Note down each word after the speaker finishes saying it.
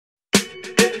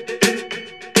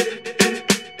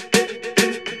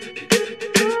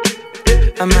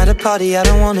I'm at a party I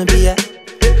don't wanna be at,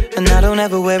 and I don't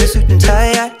ever wear a suit and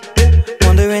tie.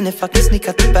 Wondering if I can sneak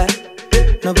out the back.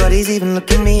 Nobody's even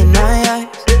looking me in my eyes.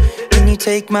 Then you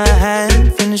take my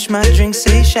hand, finish my drink,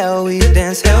 say shall we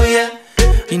dance? Hell yeah.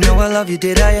 You know I love you,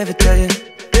 did I ever tell you?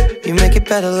 You make it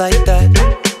better like that.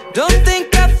 Don't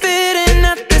think I fit in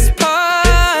at this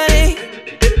party.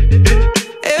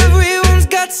 Everyone's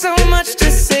got so much to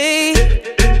say.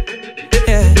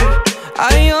 Yeah,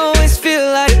 I always feel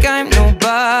like I'm nobody.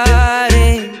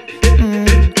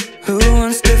 Who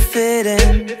wants to fit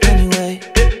in anyway?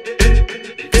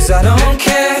 'Cause I don't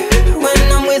care when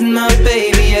I'm with my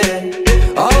baby,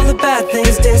 yeah. All the bad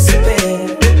things disappear.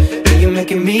 You're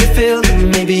making me feel that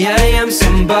maybe I am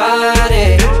somebody.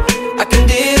 I can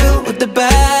deal with the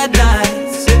bad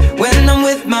nights when I'm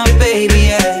with my baby,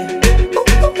 yeah.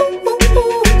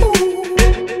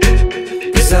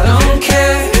 'Cause I don't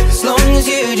care as long as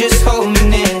you just hold me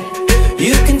near.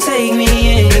 You can take me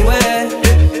anywhere.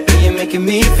 You're making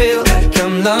me feel like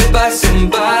I'm loved by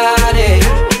somebody.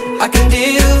 I can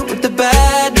deal with the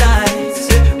bad nights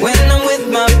when I'm with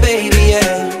my baby,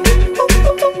 yeah.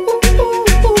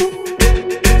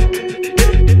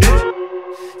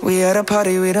 We at a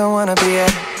party we don't wanna be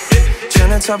at,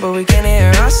 trying to talk but we can't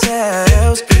hear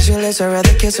ourselves. Pictureless, I'd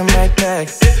rather kiss them right back.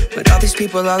 But all these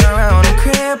people all around, I'm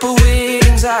crippled with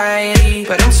anxiety.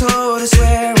 But I'm told it's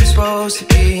where I'm supposed to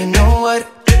be. You know what?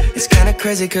 It's kinda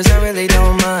crazy 'cause I really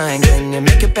don't mind. Can you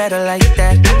make it better like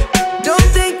that? Don't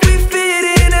think we fit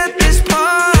in at this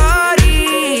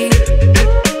party.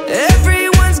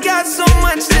 Everyone's got so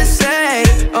much to say.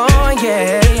 Oh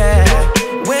yeah, yeah.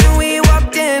 When we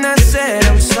walked in I said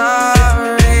I'm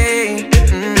sorry,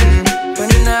 but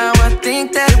now I think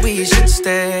that we should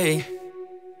stay.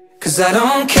 'Cause I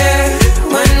don't care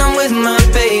when I'm with my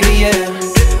baby,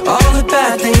 yeah. All the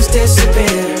bad things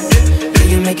disappear.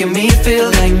 You're making me feel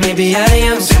like maybe I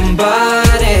am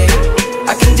somebody.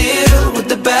 I can deal with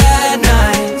the bad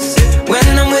nights when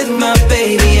I'm with my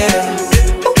baby, yeah.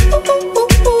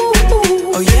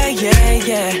 Oh yeah, yeah,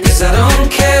 yeah. 'Cause I don't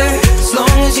care as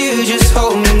long as you just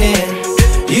hold me near.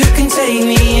 You can take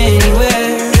me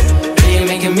anywhere. You're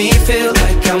making me feel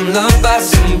like I'm loved by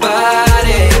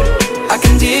somebody. I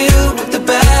can deal with the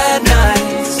bad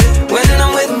nights when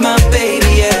I'm with my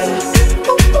baby, yeah.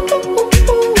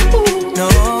 No,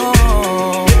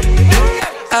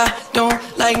 I don't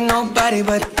like nobody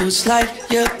but you. It's like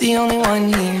you're the only one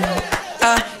here.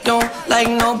 I don't like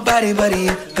nobody but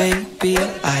you, baby.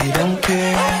 I don't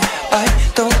care. I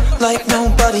don't like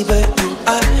nobody but you.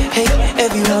 I hate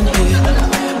everyone here.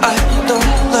 I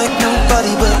don't like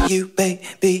nobody but you,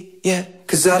 baby, yeah.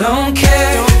 'Cause I don't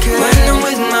care when I'm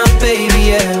with my baby,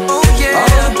 yeah.